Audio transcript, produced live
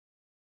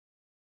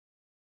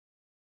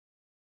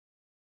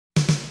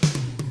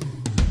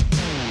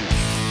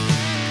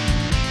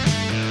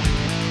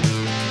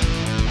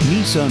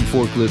Nissan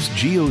Forklift's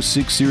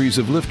G06 series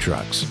of lift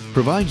trucks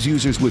provides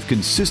users with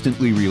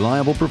consistently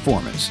reliable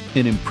performance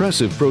and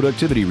impressive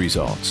productivity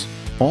results,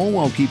 all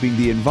while keeping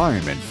the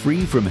environment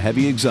free from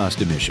heavy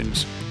exhaust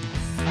emissions.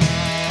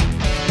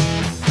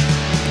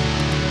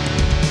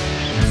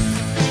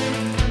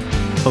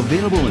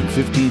 Available in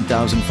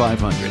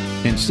 15,500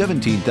 and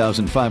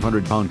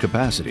 17,500 pound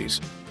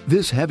capacities,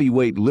 this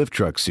heavyweight lift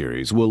truck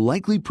series will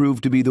likely prove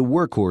to be the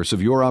workhorse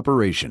of your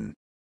operation.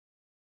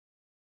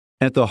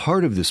 At the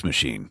heart of this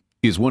machine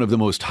is one of the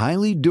most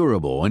highly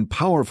durable and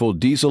powerful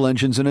diesel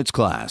engines in its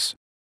class.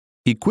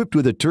 Equipped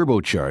with a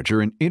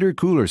turbocharger and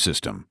intercooler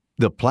system,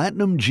 the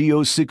Platinum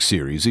G06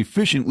 series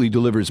efficiently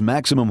delivers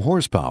maximum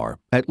horsepower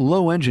at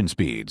low engine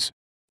speeds,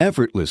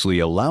 effortlessly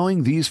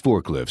allowing these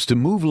forklifts to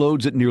move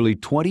loads at nearly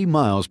 20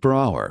 miles per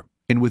hour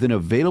and with an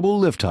available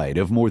lift height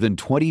of more than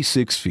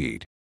 26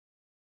 feet.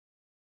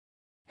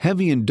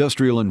 Heavy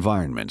industrial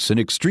environments and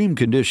extreme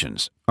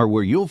conditions are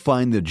where you'll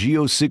find the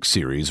G06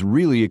 series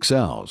really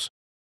excels.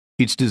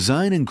 Its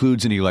design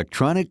includes an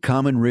electronic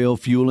common rail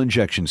fuel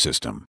injection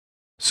system.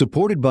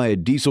 Supported by a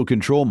diesel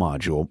control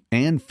module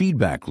and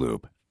feedback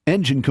loop,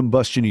 engine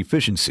combustion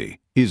efficiency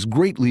is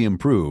greatly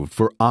improved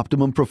for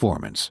optimum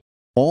performance,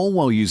 all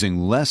while using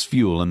less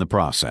fuel in the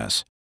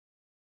process.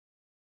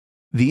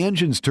 The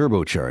engine's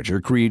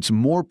turbocharger creates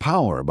more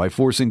power by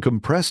forcing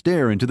compressed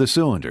air into the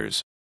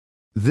cylinders.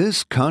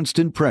 This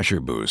constant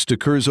pressure boost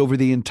occurs over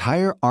the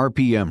entire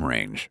RPM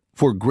range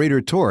for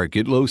greater torque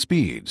at low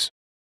speeds.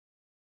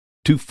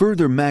 To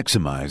further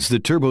maximize the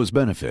turbo's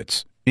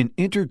benefits, an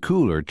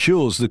intercooler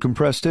chills the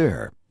compressed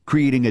air,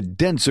 creating a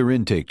denser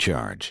intake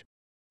charge.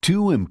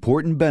 Two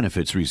important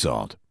benefits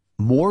result: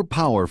 more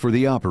power for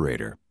the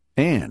operator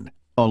and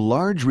a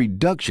large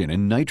reduction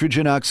in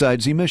nitrogen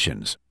oxides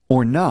emissions,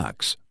 or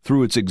NOx,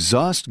 through its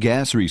exhaust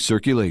gas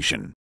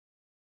recirculation.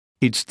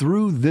 It's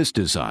through this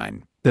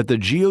design that the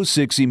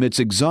G06 emits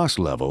exhaust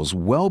levels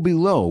well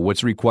below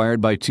what's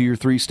required by Tier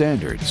 3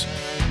 standards.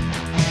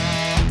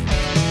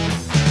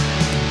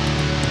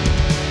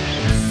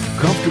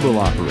 Comfortable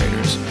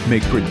operators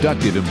make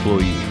productive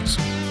employees.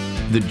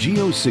 The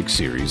G06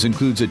 series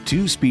includes a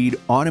 2-speed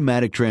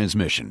automatic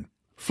transmission,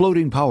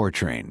 floating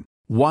powertrain,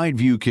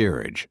 wide-view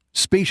carriage,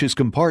 spacious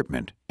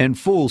compartment, and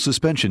full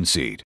suspension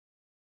seat.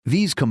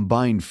 These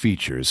combined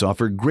features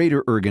offer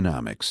greater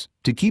ergonomics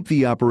to keep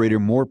the operator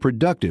more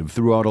productive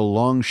throughout a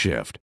long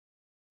shift.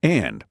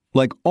 And,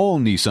 like all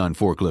Nissan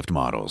forklift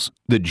models,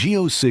 the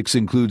G06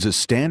 includes a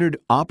standard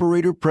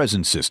operator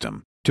presence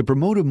system to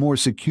promote a more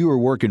secure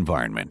work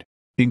environment,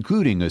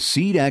 including a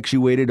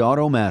seat-actuated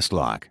auto mast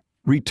lock,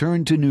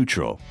 return to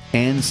neutral,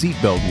 and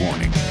seatbelt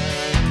warning.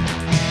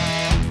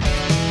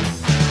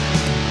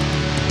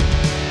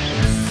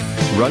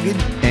 Rugged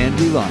and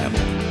reliable,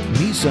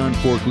 Nissan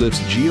Forklift's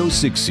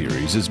G06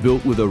 series is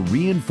built with a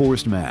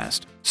reinforced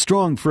mast,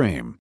 strong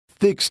frame,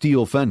 thick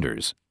steel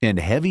fenders, and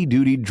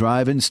heavy-duty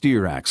drive and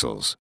steer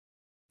axles.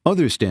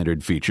 Other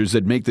standard features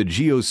that make the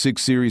G06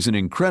 series an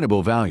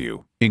incredible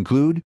value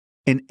include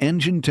an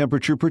engine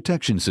temperature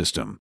protection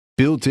system,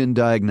 built-in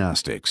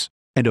diagnostics,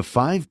 and a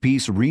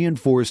 5-piece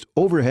reinforced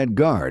overhead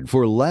guard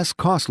for less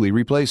costly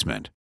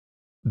replacement.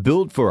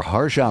 Built for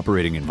harsh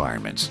operating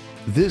environments,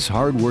 this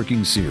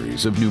hard-working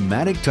series of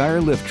pneumatic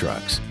tire lift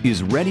trucks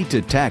is ready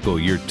to tackle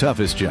your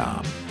toughest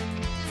job.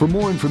 For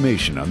more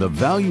information on the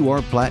value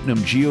our Platinum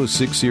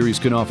G06 series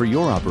can offer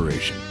your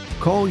operation,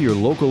 call your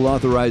local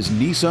authorized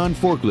Nissan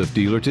forklift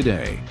dealer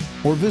today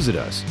or visit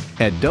us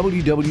at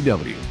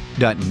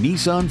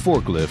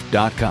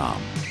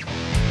www.nissanforklift.com.